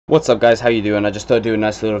What's up guys, how you doing? I just thought I'd do a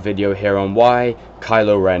nice little video here on why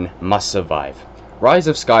Kylo Ren must survive. Rise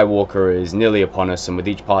of Skywalker is nearly upon us, and with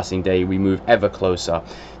each passing day we move ever closer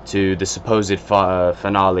to the supposed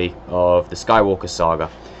finale of the Skywalker saga.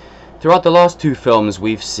 Throughout the last two films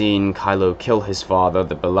we've seen Kylo kill his father,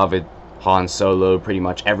 the beloved Han Solo, pretty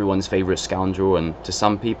much everyone's favorite scoundrel, and to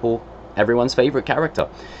some people, everyone's favorite character.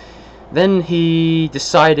 Then he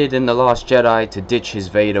decided in The Last Jedi to ditch his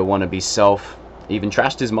Vader wannabe self, even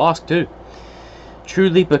trashed his mask too,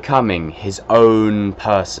 truly becoming his own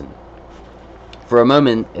person. For a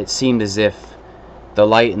moment it seemed as if the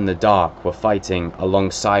light and the dark were fighting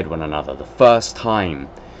alongside one another, the first time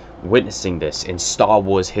witnessing this in Star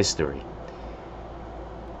Wars history.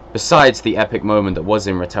 Besides the epic moment that was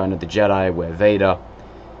in Return of the Jedi, where Vader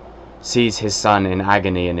sees his son in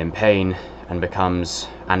agony and in pain and becomes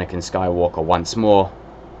Anakin Skywalker once more,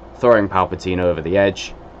 throwing Palpatine over the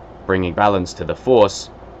edge, bringing balance to the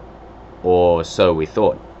Force, or so we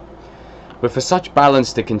thought. But for such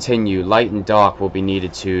balance to continue, light and dark will be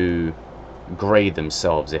needed to grade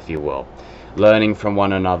themselves, if you will, learning from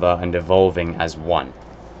one another and evolving as one.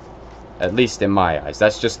 At least in my eyes,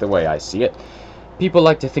 that's just the way I see it. People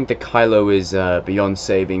like to think that Kylo is beyond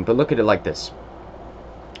saving, but look at it like this.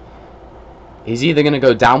 He's either going to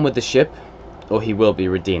go down with the ship, or he will be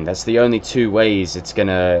redeemed. That's the only two ways it's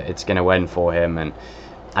gonna end for him, and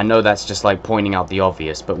I know that's just like pointing out the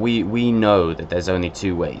obvious, but we know that there's only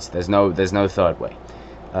two ways. There's no third way.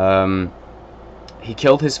 He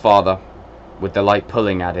killed his father with the light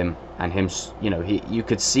pulling at him, and him, you know, you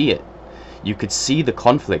could see it. You could see the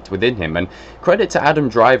conflict within him, and credit to Adam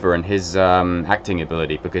Driver and his acting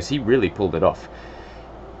ability, because he really pulled it off.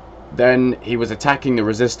 Then he was attacking the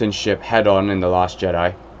Resistance ship head-on in The Last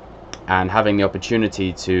Jedi, and having the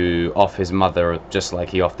opportunity to off his mother just like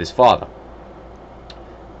he offed his father.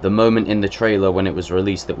 The moment in the trailer when it was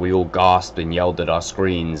released that we all gasped and yelled at our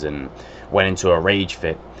screens and went into a rage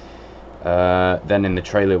fit. Then in the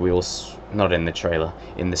trailer we all... not in the trailer.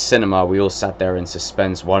 In the cinema we all sat there in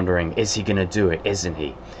suspense wondering, is he gonna do it? Isn't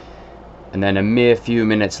he? And then a mere few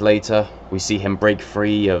minutes later we see him break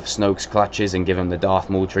free of Snoke's clutches and give him the Darth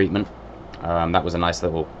Maul treatment. That was a nice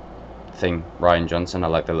little thing, Rian Johnson. I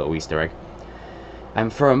like the little Easter egg.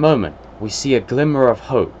 And for a moment we see a glimmer of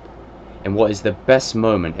hope in what is the best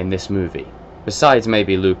moment in this movie, besides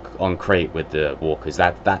maybe Luke on crate with the walkers.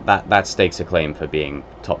 That stakes a claim for being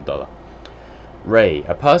top dollar. Rey,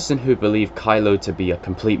 a person who believed Kylo to be a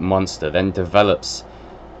complete monster, then develops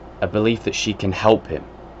a belief that she can help him,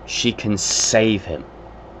 she can save him.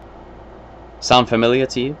 Sound familiar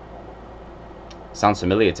to you? Sounds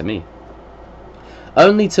familiar to me.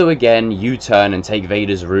 Only to again U-turn and take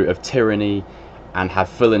Vader's route of tyranny and have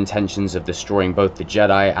full intentions of destroying both the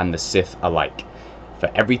Jedi and the Sith alike.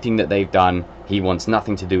 For everything that they've done, he wants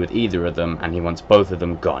nothing to do with either of them, and he wants both of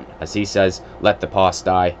them gone. As he says, let the past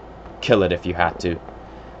die, kill it if you have to.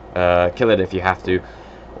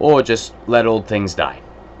 Or just let old things die.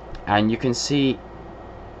 And you can see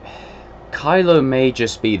Kylo may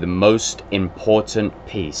just be the most important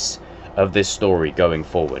piece of this story going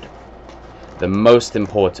forward. The most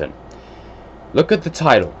important. Look at the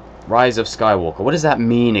title, Rise of Skywalker. What does that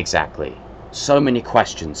mean exactly? So many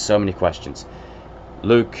questions, so many questions.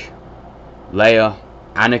 Luke, Leia,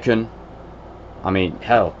 Anakin. I mean,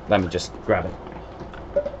 hell, let me just grab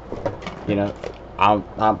it. You know,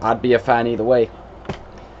 I'd be a fan either way.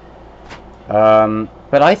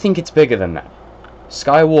 But I think it's bigger than that.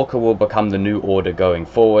 Skywalker will become the new order going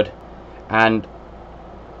forward. And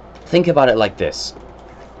think about it like this.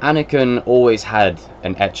 Anakin always had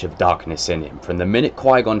an etch of darkness in him. From the minute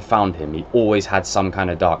Qui-Gon found him, he always had some kind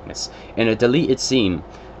of darkness. In a deleted scene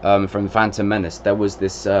from Phantom Menace, there was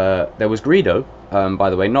this, there was Greedo, by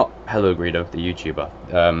the way, not Hello Greedo, the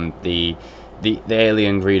YouTuber, the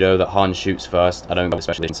alien Greedo that Han shoots first. I don't know what the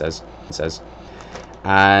special edition says.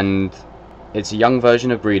 And it's a young version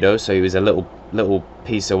of Greedo, so he was a little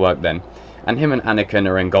piece of work then. And him and Anakin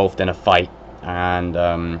are engulfed in a fight,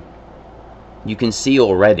 and you can see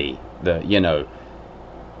already that, you know,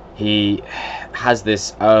 he has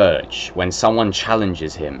this urge when someone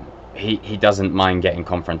challenges him. He doesn't mind getting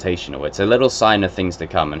confrontational. It's a little sign of things to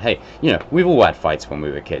come. And hey, you know, we've all had fights when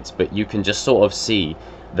we were kids, but you can just sort of see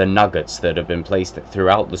the nuggets that have been placed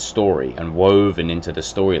throughout the story and woven into the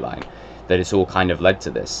storyline, that it's all kind of led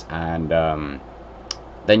to this. And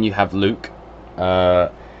then you have Luke,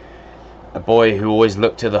 a boy who always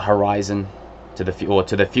looked to the horizon, to the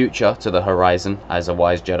future, to the horizon, as a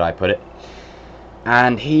wise Jedi put it.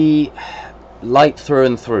 And he, light through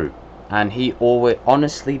and through, and he always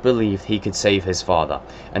honestly believed he could save his father,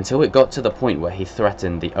 until it got to the point where he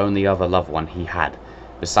threatened the only other loved one he had,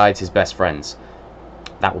 besides his best friends,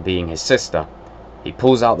 that being his sister. He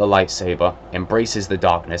pulls out the lightsaber, embraces the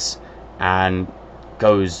darkness, and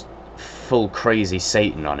goes full crazy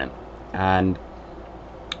Satan on him. And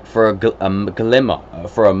for a glimmer,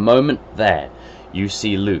 for a moment there, you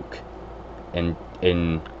see Luke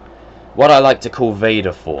in what I like to call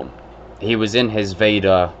Vader form. He was in his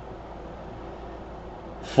Vader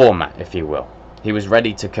format, if you will. He was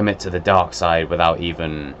ready to commit to the dark side without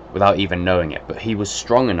even knowing it, but he was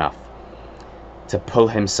strong enough to pull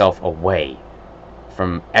himself away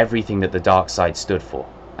from everything that the dark side stood for,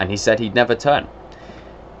 and he said he'd never turn.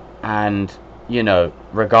 And you know,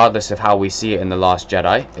 regardless of how we see it in The Last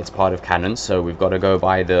Jedi, it's part of canon, so we've got to go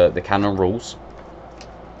by the canon rules.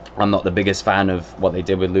 I'm not the biggest fan of what they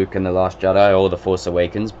did with Luke in The Last Jedi or The Force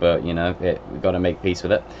Awakens, but you know, we've got to make peace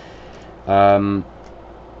with it.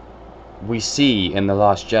 We see in The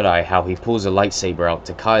Last Jedi how he pulls a lightsaber out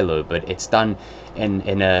to Kylo, but it's done in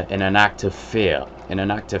an act of fear,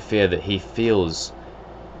 that he feels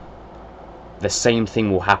the same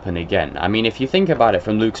thing will happen again. I mean, if you think about it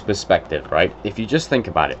from Luke's perspective, right? If you just think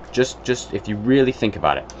about it, just if you really think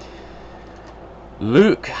about it,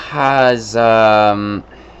 Luke has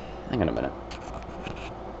hang on a minute.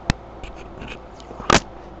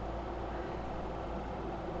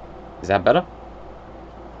 Is that better?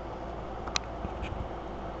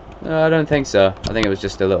 No, I don't think so. I think it was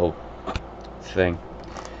just a little thing.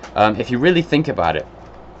 If you really think about it,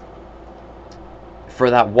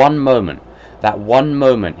 for that one moment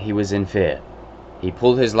he was in fear. He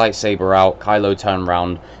pulled his lightsaber out, Kylo turned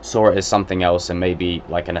around, saw it as something else and maybe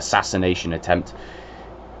like an assassination attempt,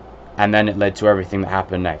 and then it led to everything that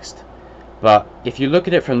happened next. But if you look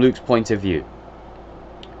at it from Luke's point of view,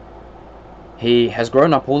 he has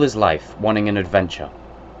grown up all his life wanting an adventure,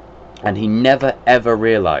 and he never ever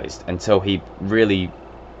realized until he really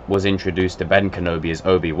was introduced to Ben Kenobi as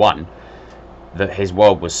Obi-Wan that his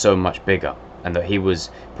world was so much bigger, and that he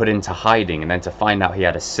was put into hiding, and then to find out he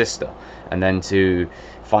had a sister, and then to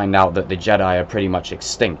find out that the Jedi are pretty much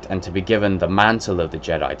extinct, and to be given the mantle of the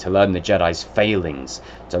Jedi, to learn the Jedi's failings,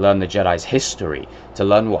 to learn the Jedi's history, to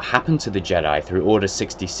learn what happened to the Jedi through Order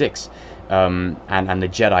 66, and the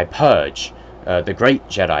Jedi Purge, the Great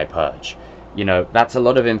Jedi Purge. You know, that's a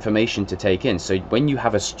lot of information to take in. So when you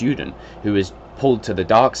have a student who is pulled to the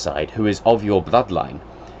dark side, who is of your bloodline,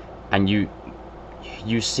 and you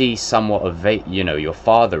see somewhat of, you know, your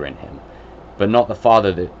father in him, but not the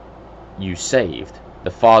father that you saved,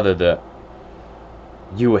 the father that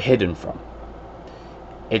you were hidden from,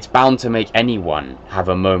 it's bound to make anyone have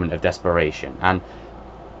a moment of desperation. And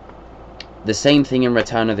the same thing in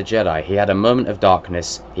Return of the Jedi. He had a moment of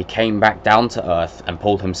darkness, he came back down to Earth and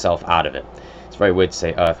pulled himself out of it. It's very weird to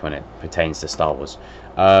say Earth when it pertains to Star Wars.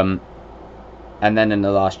 And then in The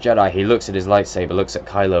Last Jedi, he looks at his lightsaber, looks at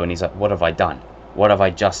Kylo, and he's like, what have I done? What have I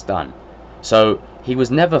just done? So he was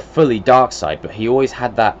never fully dark side, but he always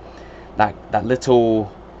had that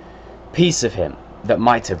little piece of him that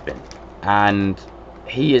might have been. And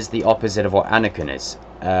he is the opposite of what Anakin is.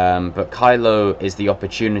 But Kylo is the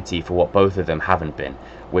opportunity for what both of them haven't been,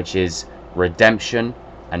 which is redemption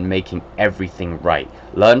and making everything right.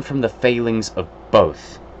 Learn from the failings of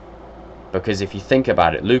both. Because if you think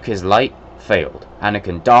about it, Luke is light, failed.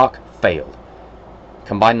 Anakin dark, failed.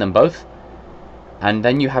 Combine them both, and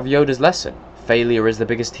then you have Yoda's lesson. Failure is the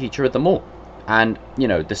biggest teacher of them all. And, you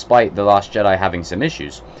know, despite The Last Jedi having some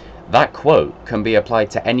issues, that quote can be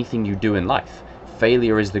applied to anything you do in life.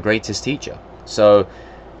 Failure is the greatest teacher. So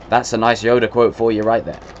that's a nice Yoda quote for you right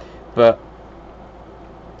there. But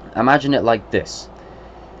imagine it like this.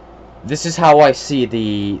 This is how I see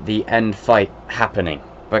the end fight happening,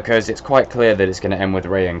 because it's quite clear that it's going to end with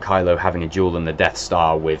Rey and Kylo having a duel in the Death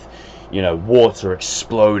Star with, you know, water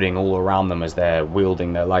exploding all around them as they're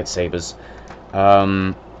wielding their lightsabers.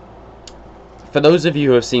 For those of you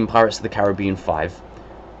who have seen Pirates of the Caribbean 5,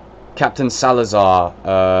 Captain Salazar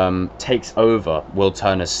takes over Will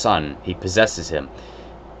Turner's son. He possesses him.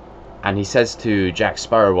 And he says to Jack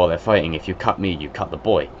Sparrow while they're fighting, if you cut me, you cut the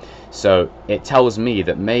boy. So it tells me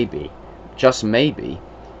that maybe, just maybe,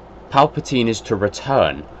 Palpatine is to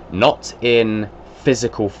return, not in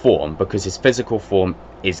physical form, because his physical form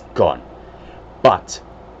is gone, but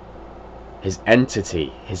his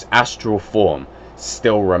entity, his astral form,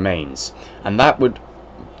 still remains. And that would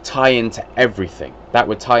tie into everything. That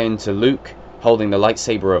would tie into Luke holding the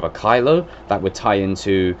lightsaber over Kylo. That would tie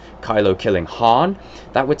into Kylo killing Han.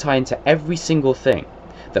 That would tie into every single thing.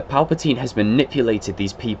 That Palpatine has manipulated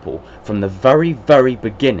these people from the very, very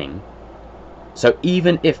beginning So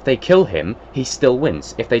even if they kill him, he still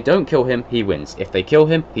wins. If they don't kill him, he wins. If they kill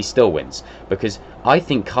him, he still wins. Because I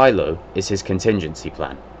think Kylo is his contingency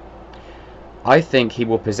plan. I think he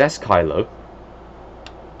will possess Kylo.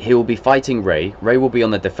 He will be fighting Rey. Rey will be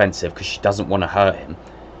on the defensive because she doesn't want to hurt him.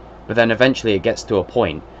 But then eventually it gets to a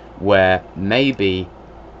point where maybe...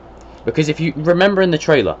 Because if you remember in the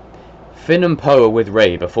trailer, Finn and Poe are with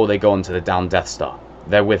Rey before they go onto the down Death Star.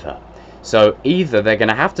 They're with her. So either they're going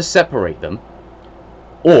to have to separate them,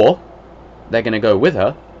 or they're going to go with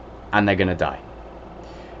her and they're going to die.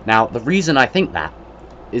 Now, the reason I think that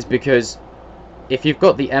is because if you've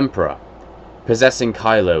got the Emperor possessing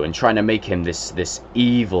Kylo and trying to make him this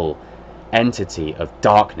evil entity of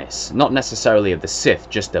darkness, not necessarily of the Sith,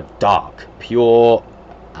 just of dark, pure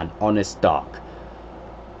and honest dark,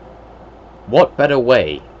 what better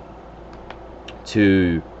way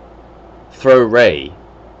to throw Rey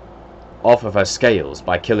off of her scales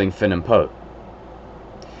by killing Finn and Poe?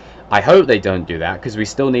 I hope they don't do that, because we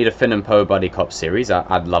still need a Finn and Poe buddy cop series.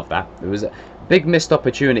 I'd love that. It was a big missed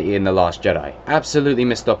opportunity in The Last Jedi. Absolutely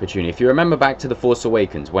missed opportunity. If you remember back to The Force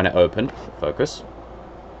Awakens when it opened. Focus.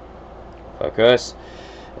 Focus.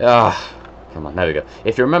 Come on, there we go.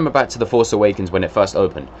 If you remember back to The Force Awakens when it first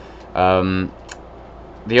opened.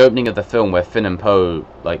 The opening of the film where Finn and Poe,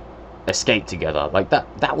 like, escaped together. Like,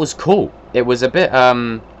 that was cool. It was a bit,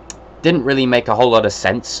 didn't really make a whole lot of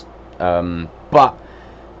sense. But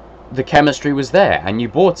the chemistry was there, and you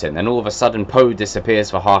bought it. And all of a sudden, Poe disappears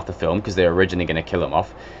for half the film, because they're originally going to kill him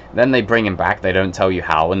off. Then they bring him back, they don't tell you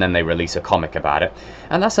how, and then they release a comic about it.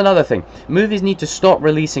 And that's another thing. Movies need to stop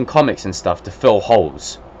releasing comics and stuff to fill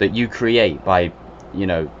holes that you create by, you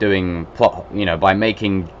know, doing plot, you know, by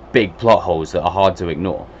making big plot holes that are hard to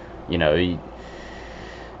ignore. You know,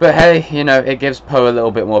 but hey, you know, it gives Poe a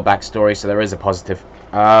little bit more backstory, so there is a positive.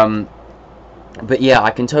 But yeah,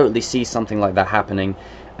 I can totally see something like that happening.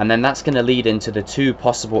 And then that's going to lead into the two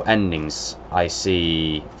possible endings I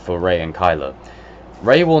see for Rey and Kylo.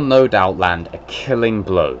 Rey will no doubt land a killing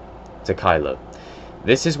blow to Kylo.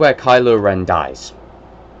 This is where Kylo Ren dies.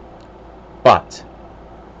 But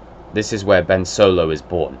this is where Ben Solo is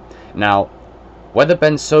born. Now, whether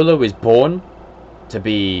Ben Solo is born to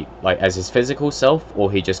be like as his physical self,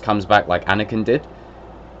 or he just comes back like Anakin did,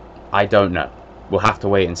 I don't know. We'll have to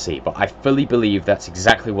wait and see. But I fully believe that's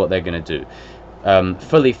exactly what they're going to do.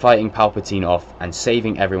 Fully fighting Palpatine off and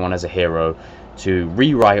saving everyone as a hero to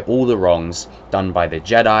rewrite all the wrongs done by the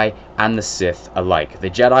Jedi and the Sith alike. The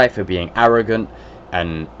Jedi for being arrogant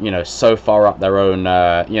and, you know, so far up their own,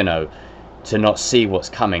 you know, to not see what's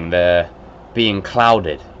coming. They're being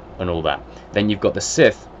clouded and all that. Then you've got the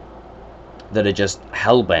Sith that are just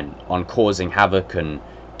hell-bent on causing havoc and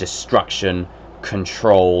destruction,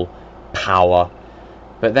 control, power.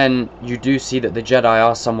 But then you do see that the Jedi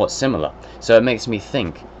are somewhat similar. So it makes me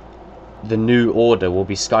think the new order will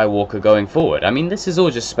be Skywalker going forward. I mean, this is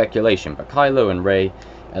all just speculation, but Kylo and Rey,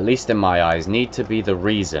 at least in my eyes, need to be the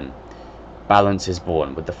reason balance is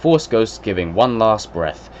born, with the Force Ghosts giving one last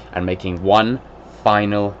breath and making one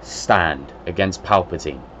final stand against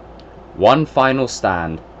Palpatine. One final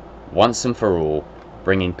stand, once and for all,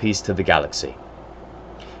 bringing peace to the galaxy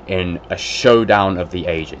in a showdown of the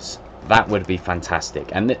ages. That would be fantastic.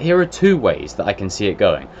 And here are two ways that I can see it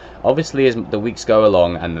going. Obviously, as the weeks go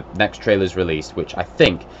along and the next trailer is released, which I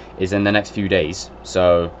think is in the next few days,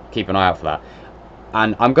 so keep an eye out for that.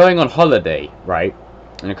 And I'm going on holiday, right,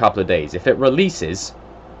 in a couple of days. If it releases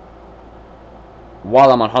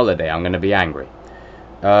while I'm on holiday, I'm going to be angry.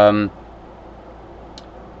 But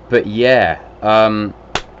yeah,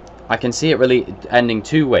 I can see it really ending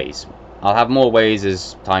two ways. I'll have more ways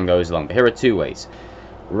as time goes along, but here are two ways.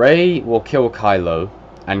 Rey will kill Kylo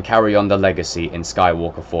and carry on the legacy in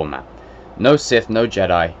Skywalker format. No Sith, no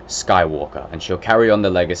Jedi, Skywalker. And she'll carry on the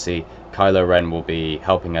legacy. Kylo Ren will be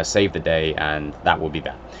helping her save the day, and that will be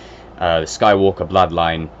that. The Skywalker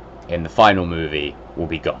bloodline in the final movie will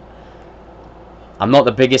be gone. I'm not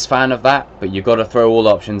the biggest fan of that, but you've got to throw all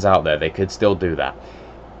options out there. They could still do that.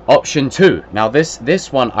 Option 2. Now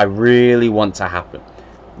this one I really want to happen.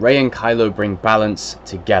 Rey and Kylo bring balance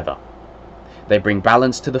together. They bring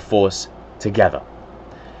balance to the Force together.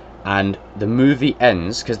 And the movie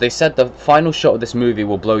ends, because they said the final shot of this movie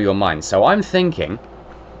will blow your mind. So I'm thinking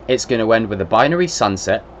it's going to end with a binary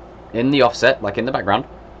sunset in the offset, like in the background,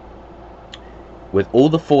 with all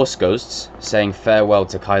the Force Ghosts saying farewell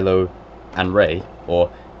to Kylo and Rey, or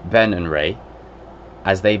Ben and Rey,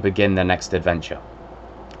 as they begin their next adventure.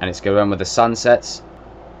 And it's going to end with the sunsets,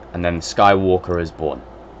 and then Skywalker is born.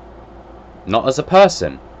 Not as a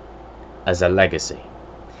person, as a legacy.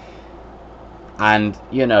 And,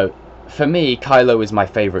 you know, for me, Kylo is my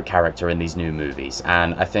favorite character in these new movies,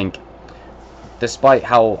 and I think, despite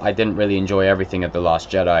how I didn't really enjoy everything of The Last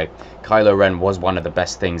Jedi, Kylo Ren was one of the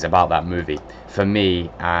best things about that movie for me.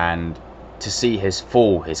 And to see his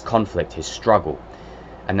fall, his conflict, his struggle,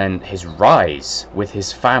 and then his rise with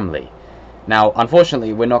his family. Now,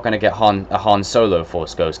 unfortunately, we're not going to get a Han Solo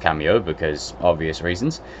Force Ghost cameo because obvious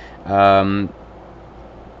reasons,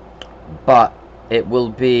 but it will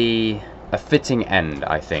be a fitting end,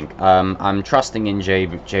 I think. I'm trusting in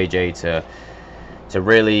JJ to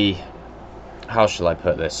really, how shall I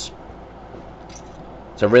put this,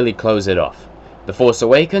 to really close it off. The Force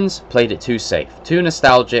Awakens played it too safe, too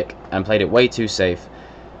nostalgic, and played it way too safe.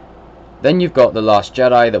 Then you've got The Last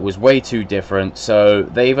Jedi that was way too different, so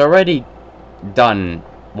they've already done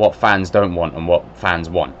what fans don't want and what fans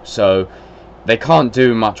want, so they can't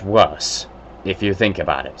do much worse if you think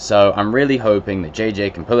about it. So I'm really hoping that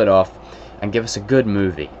JJ can pull it off and give us a good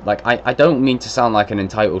movie. Like, I don't mean to sound like an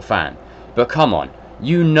entitled fan, but come on,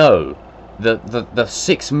 you know, the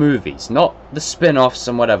 6 movies, not the spin-offs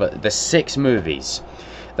and whatever, the 6 movies,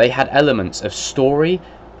 they had elements of story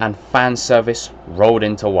and fan service rolled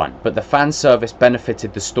into one, but the fan service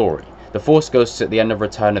benefited the story. The Force Ghosts at the end of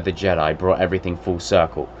Return of the Jedi brought everything full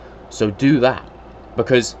circle. So do that,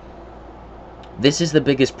 because this is the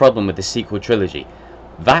biggest problem with the sequel trilogy.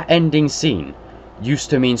 That ending scene used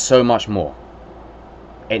to mean so much more.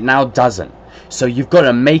 It now doesn't. So you've got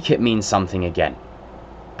to make it mean something again.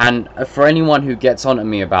 And for anyone who gets on to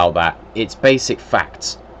me about that, it's basic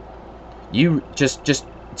facts. You just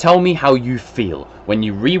tell me how you feel when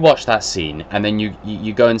you rewatch that scene, and then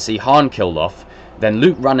you go and see Han killed off, then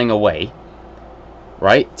Luke running away,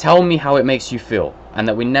 right? Tell me how it makes you feel, and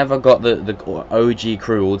that we never got the OG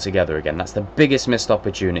crew all together again. That's the biggest missed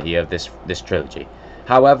opportunity of this trilogy.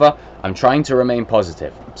 However, I'm trying to remain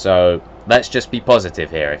positive, so let's just be positive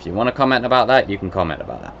here. If you want to comment about that, you can comment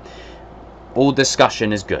about that. All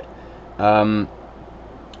discussion is good.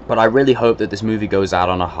 But I really hope that this movie goes out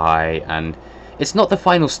on a high, and it's not the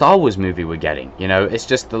final Star Wars movie we're getting, you know, it's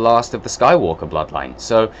just the last of the Skywalker bloodline.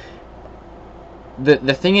 So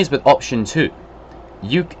the thing is with option 2,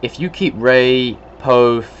 if you keep Rey,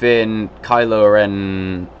 Poe, Finn, Kylo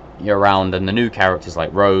Ren around, and the new characters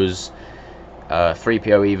like Rose,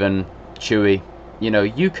 3PO even, Chewie, you know,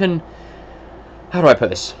 you can, how do I put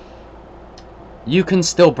this? You can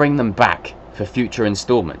still bring them back for future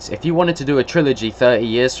installments. If you wanted to do a trilogy 30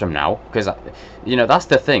 years from now, because, you know, that's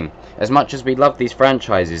the thing. As much as we love these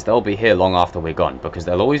franchises, they'll be here long after we're gone, because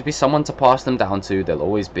there'll always be someone to pass them down to, there'll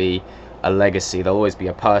always be a legacy, there'll always be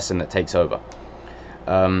a person that takes over.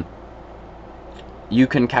 You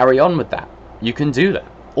can carry on with that. You can do that.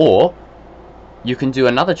 Or you can do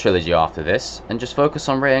another trilogy after this and just focus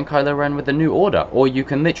on Rey and Kylo Ren with the New Order. Or you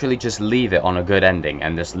can literally just leave it on a good ending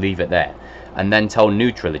and just leave it there, and then tell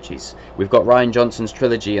new trilogies. We've got Rian Johnson's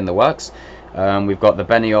trilogy in the works. We've got the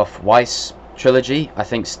Benioff Weiss trilogy, I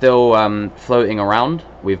think, still floating around.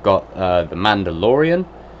 We've got The Mandalorian.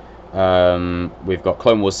 We've got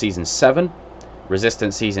Clone Wars Season 7.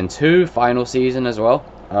 Resistance Season 2, final season as well.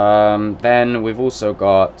 Then we've also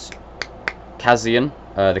got Cassian,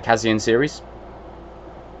 the Cassian series.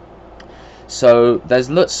 So there's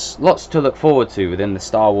lots to look forward to within the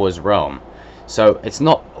Star Wars realm. So it's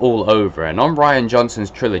not all over. And on Rian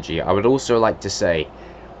Johnson's trilogy, I would also like to say,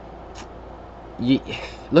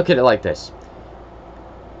 look at it like this.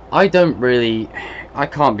 I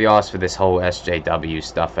can't be asked for this whole SJW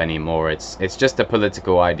stuff anymore. It's just a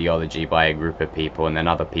political ideology by a group of people, and then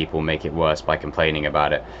other people make it worse by complaining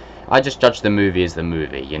about it. I just judge the movie as the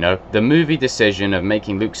movie, you know? The movie decision of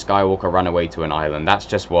making Luke Skywalker run away to an island, that's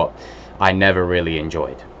just what I never really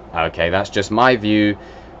enjoyed. Okay, that's just my view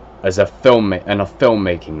as a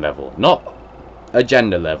filmmaking level. Not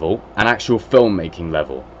agenda level, an actual filmmaking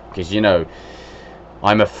level. Because, you know,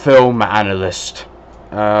 I'm a film analyst.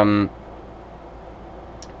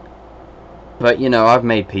 But, you know, I've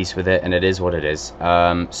made peace with it, and it is what it is.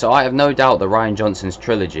 So I have no doubt that Rian Johnson's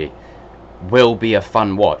trilogy will be a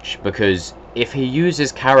fun watch, because if he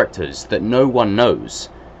uses characters that no one knows,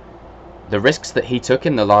 the risks that he took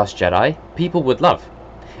in The Last Jedi, people would love.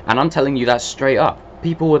 And I'm telling you that straight up.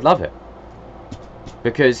 People would love it.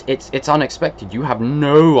 Because it's unexpected. You have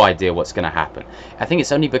no idea what's going to happen. I think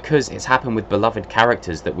it's only because it's happened with beloved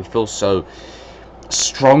characters that we feel so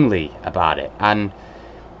strongly about it. And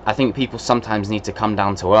I think people sometimes need to come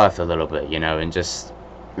down to earth a little bit, you know, and just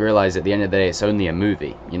realize at the end of the day it's only a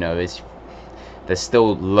movie. You know, there's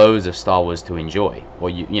still loads of Star Wars to enjoy. Or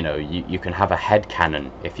you can have a head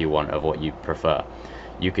canon if you want of what you prefer.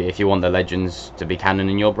 If you want the legends to be canon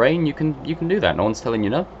in your brain, you can do that. No one's telling you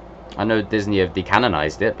no. I know Disney have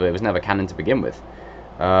decanonized it, but it was never canon to begin with.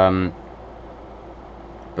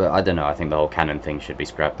 But I don't know, I think the whole canon thing should be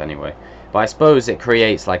scrapped anyway. But I suppose it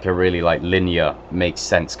creates like a really like linear, makes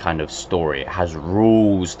sense kind of story. It has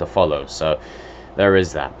rules to follow, so there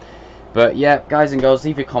is that. But yeah, guys and girls,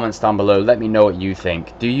 leave your comments down below. Let me know what you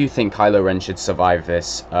think. Do you think Kylo Ren should survive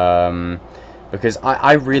this? Because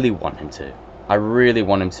I really want him to. I really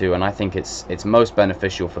want him to, and I think it's most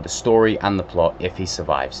beneficial for the story and the plot if he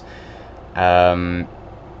survives.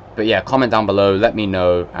 But yeah, comment down below, let me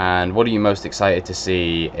know, and what are you most excited to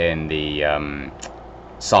see in the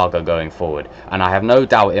saga going forward? And I have no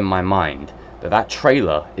doubt in my mind that that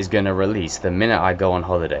trailer is going to release the minute I go on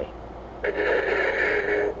holiday.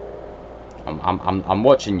 I'm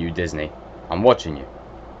watching you, Disney. I'm watching you.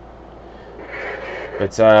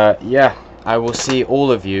 But yeah, I will see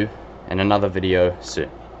all of you in another video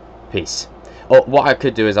soon. Peace. Oh, what I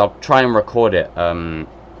could do is I'll try and record it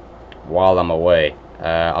while I'm away.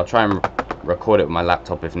 I'll try and record it with my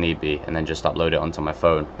laptop if need be, and then just upload it onto my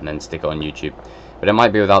phone and then stick it on YouTube. But it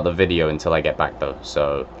might be without the video until I get back though,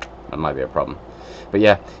 so that might be a problem. But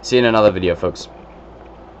yeah, see you in another video, folks.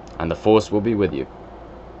 And the Force will be with you.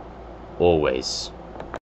 Always.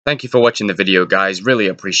 Thank you for watching the video, guys. Really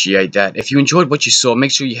appreciate that. If you enjoyed what you saw,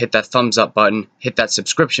 make sure you hit that thumbs up button, hit that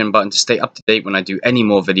subscription button to stay up to date when I do any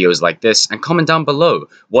more videos like this, and comment down below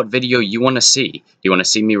what video you want to see. Do you want to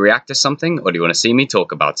see me react to something, or do you want to see me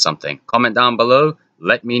talk about something? Comment down below,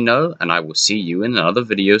 let me know, and I will see you in another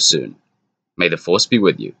video soon. May the Force be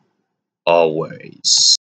with you. Always.